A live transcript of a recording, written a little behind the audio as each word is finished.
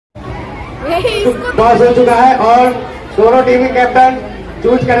Toss हो चुका है और दोनों टीम के कैप्टन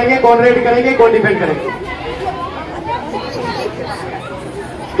चूज करेंगे कौन रेड करेंगे कौन डिफेंड करेंगे।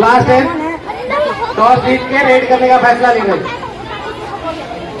 क्लास 10 टॉस जीत के रेड करने का फैसला ले रहे।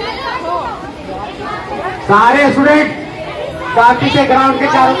 सारे स्टूडेंट काफी से ग्राउंड के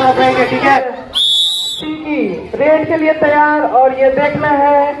चारों तरफ रहेंगे, ठीक है। रेड के लिए तैयार और ये देखना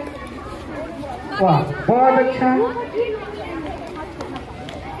है। वाह बहुत अच्छा,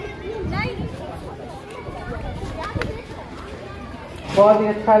 बहुत ही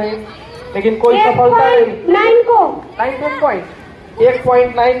अच्छा रेड, लेकिन कोई सफलता नहीं। 9 को 9 पॉइंट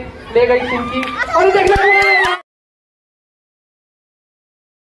 1.9 ले गई सिंकी और देखना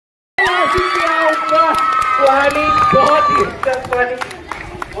सुहानी बहुत ही अच्छा, सुहानी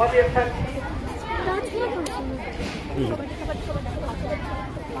बहुत ही अच्छा।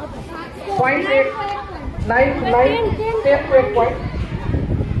 पॉइंट 9 10 को 1 पॉइंट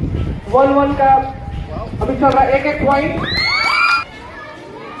 1 का अभी चल रहा है 1 पॉइंट।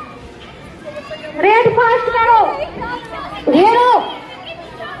 रेड फास्ट करो, घेरो।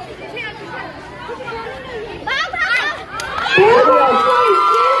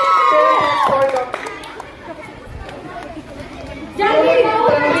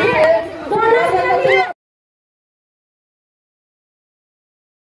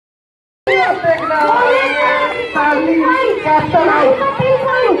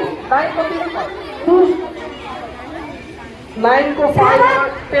 नाइन को 5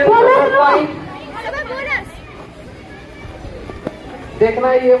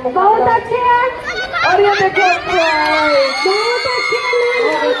 देखना ये बहुत अच्छे हैं और ये देखो बहुत अच्छे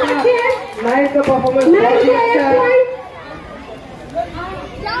हैं। 9 का परफॉर्मेंस बहुत ही अच्छा है।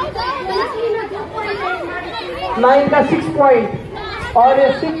 9 का 6 पॉइंट और ये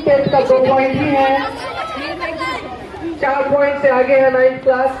 6 10 का 2 पॉइंट ही है। 4 पॉइंट से आगे है 9th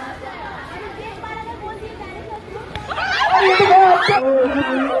क्लास।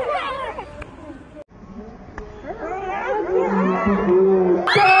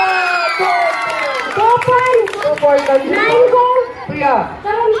 प्रिया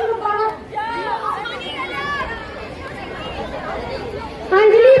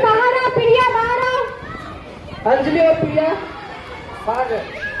अंजलि बाहर आ, प्रिया बाहर आ। अंजलि और प्रिया बाहर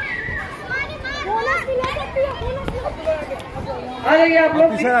आ जाइए आप लोग।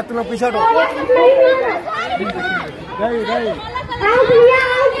 पीछे तुम लोग पीछे हटो।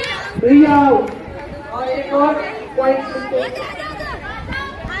 प्रिया और एक और पॉइंट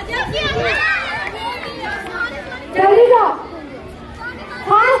जल्दी जाओ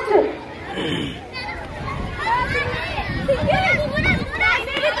फास्ट।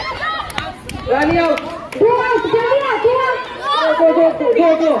 रानी आओ।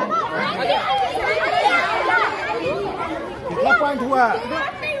 दो कितना पॉइंट हुआ?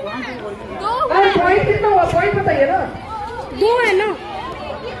 अरे पॉइंट कितना हुआ पॉइंट बताइए ना। 2 है ना।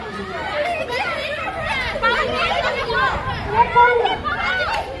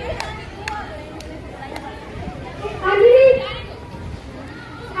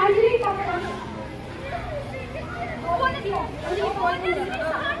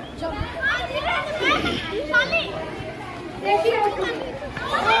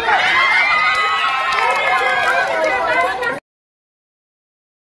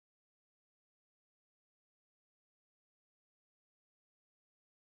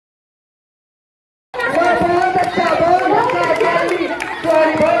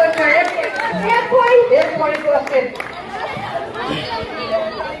 बहुत अच्छा एक पॉइंट को रखते।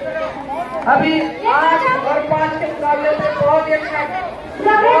 अभी 8 और 5 के मुकाबले में बहुत ही अच्छा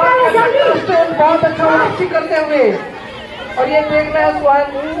बहुत अच्छा वापसी करते हुए और ये देखना है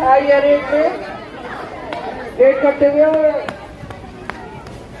सुहानी आई है रेड करते हुए और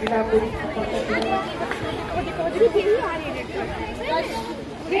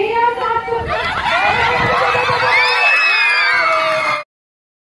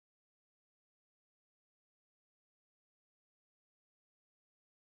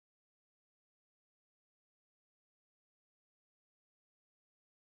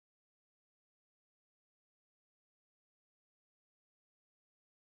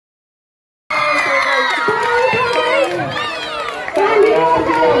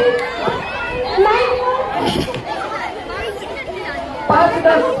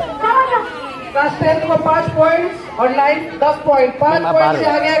क्लास 10 को 5 पॉइंट और 9 10 पॉइंट 5 पॉइंट से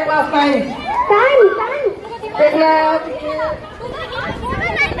आ गया क्लास 9। देखना है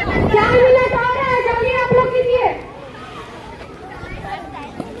 4 मिनट आ रहा है, जल्दी आप लोग कीजिए।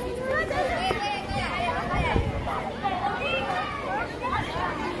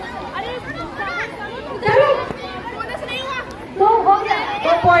 चलो 2 हो गया।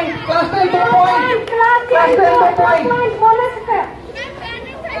 2 point class 10 2 point. Point bonus पे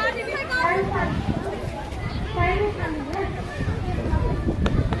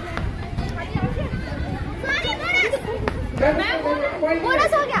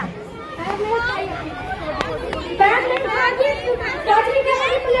बोनस हो गया।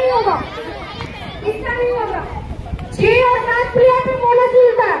 नहीं होगा, इसका नहीं होगा। 6 और 7 प्लेयर पे बोनस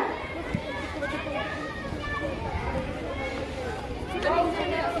मिलता है।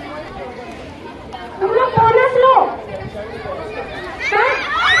 तुम लोग बोनस लो।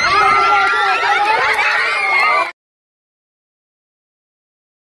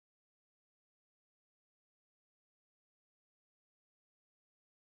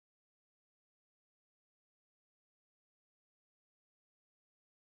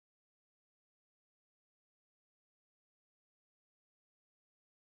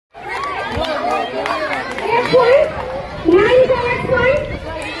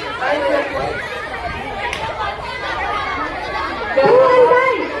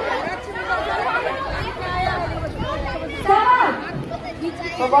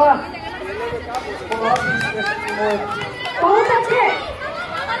 बहुत अच्छे,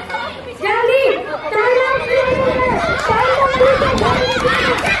 जल्दी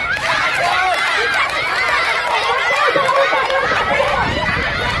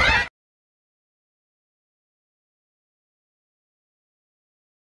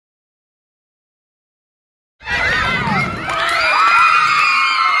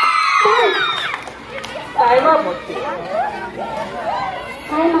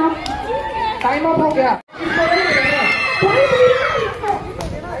टाइम अप हो गया।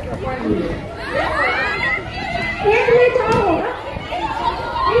 एक मिनट और होगा,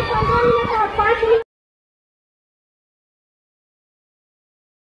 15 मिनट और 5 मिनट।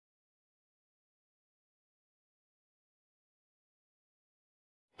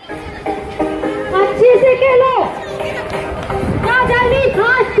 अच्छे से खेलो, जा जल्दी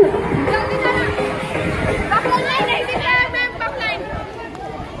फास्ट।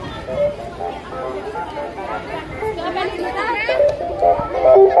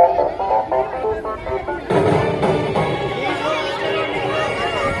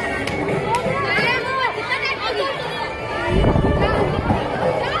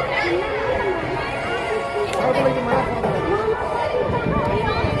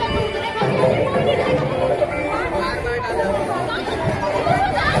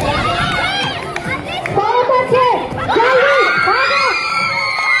 बहुत अच्छे, जल्दी भागो।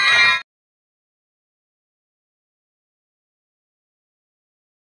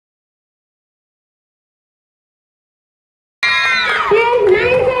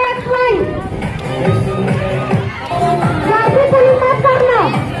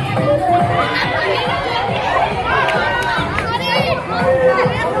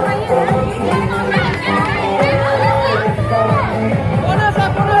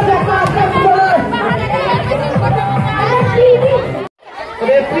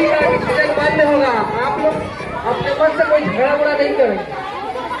 रेफरी का डिसीजन मान्य होगा। आप लोग अपने मन से कोई झगड़ा बुरा नहीं करेंगे,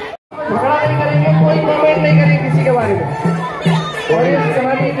 झगड़ा नहीं करेंगे, कोई कमेंट नहीं करेंगे किसी के बारे में। और इस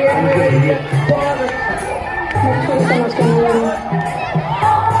कहानी गेम में रहिए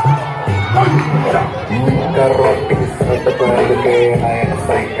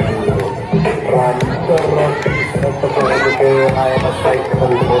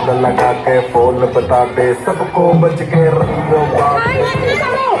बहुत लगा के फोन बता दे सबको बच के रहियो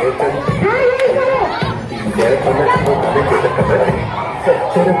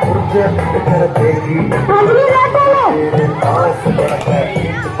सच्चे पुरजे कर देगी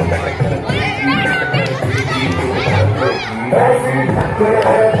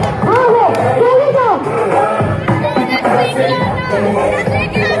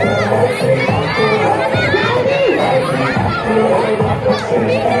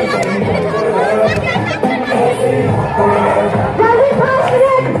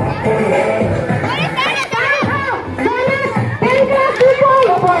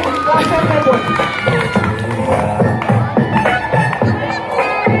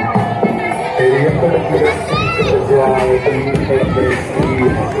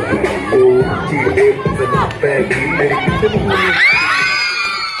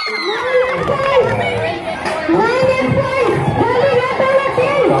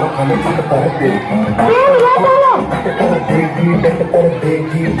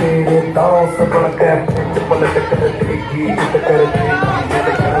देगी तेरे दांव से बढ़ के पलट कर देगी कर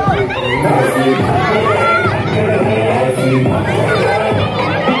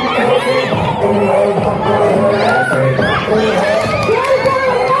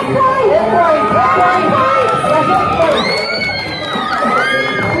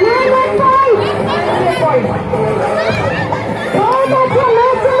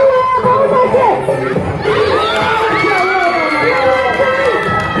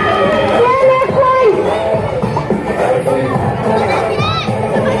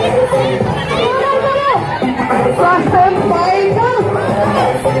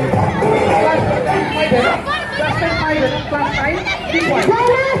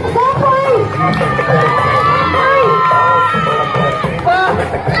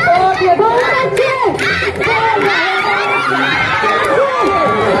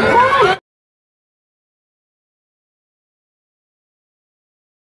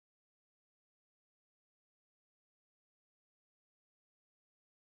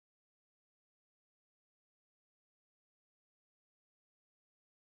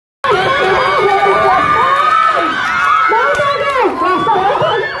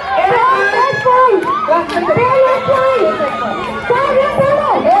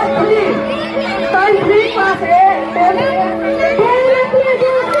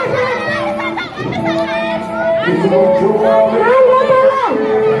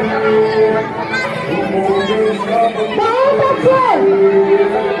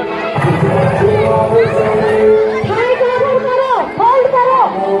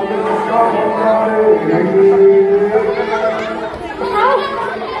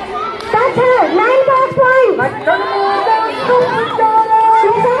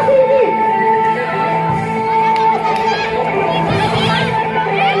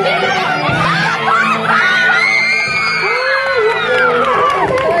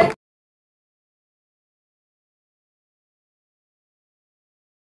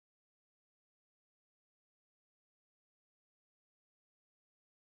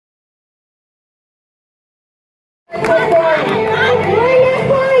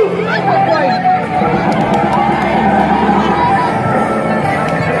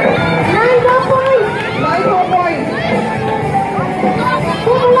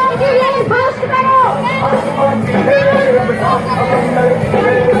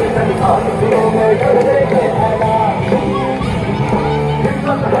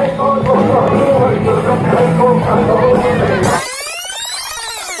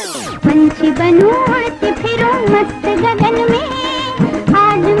पंछी बनूं उड़ती फिरूं मस्त गगन में,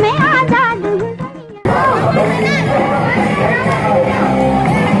 आज मैं आजाद हूँ।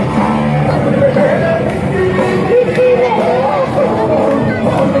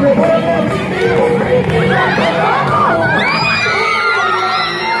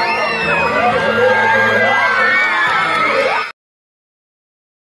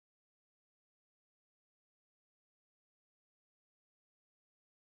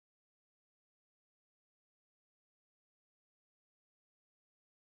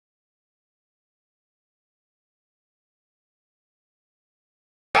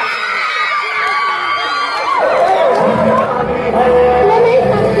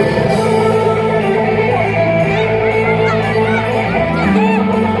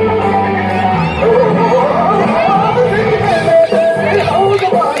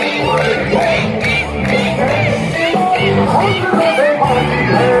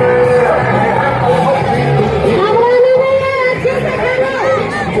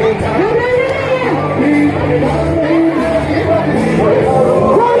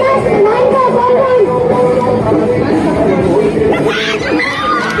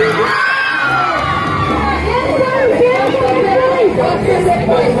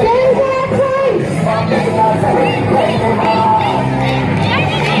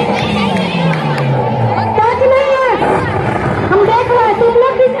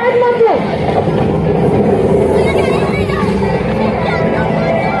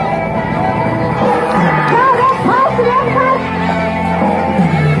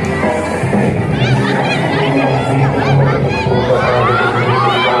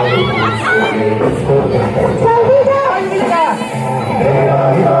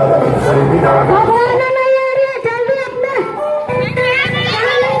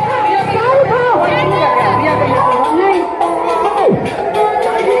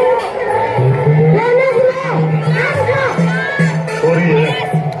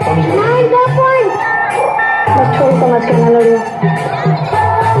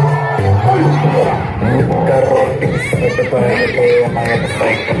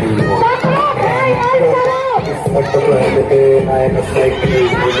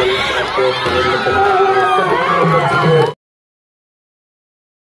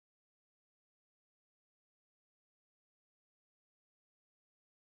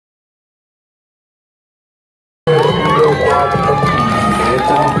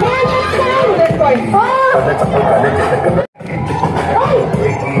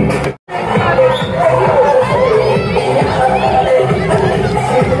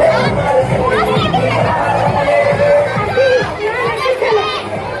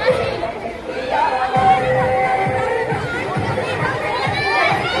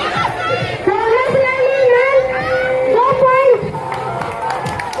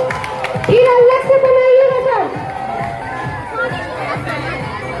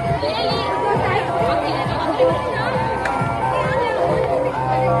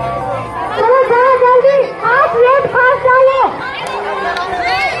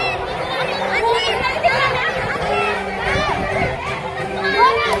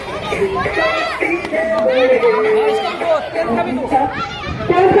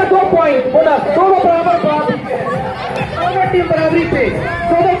 का 2 पॉइंट बोनस, दोनों बराबर बराबरी पे है, दोनों टीम बराबरी पे,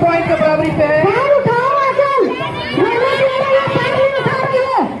 दोनों पॉइंट के बराबरी पे है।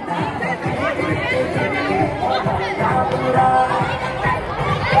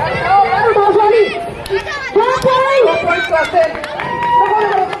 क्लास 10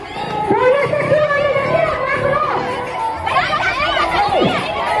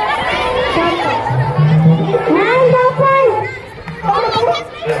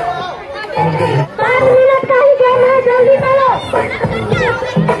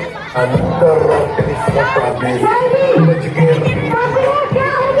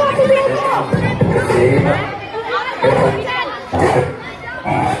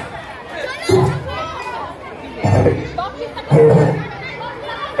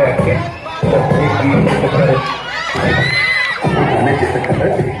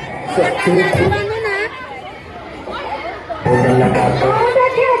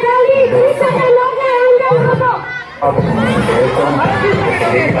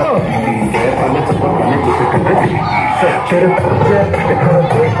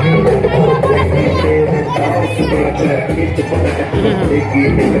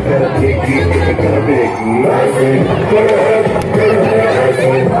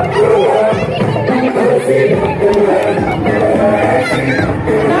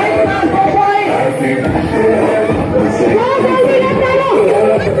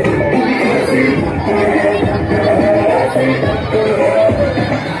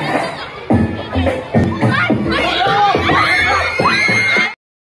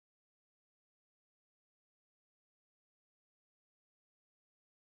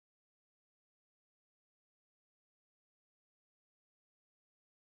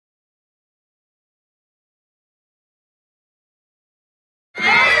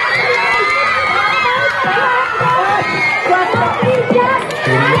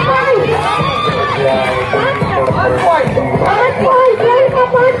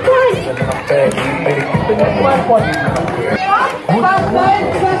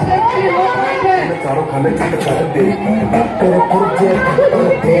 चारों खाने कर देगी तेरे पुर्जे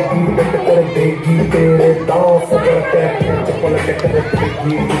कर देगी तेरे दांव से चप्पल कर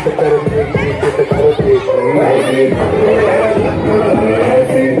देगी कर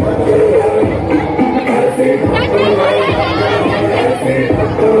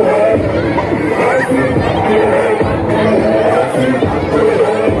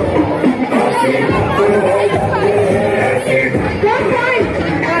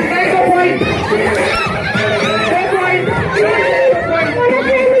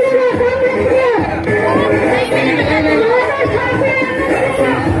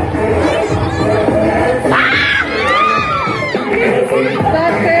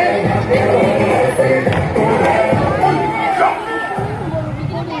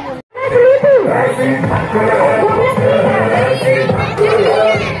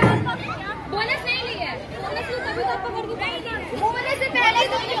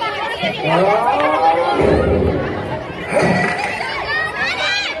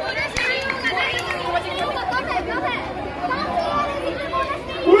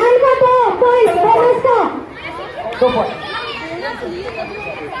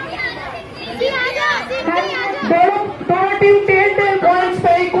दोनों टीम 10 पॉइंट्स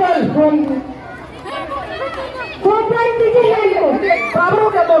पे इक्वल बराबर हो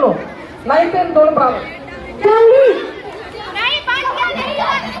गया दोनों 9-10 दोनों बराबर पॉइंट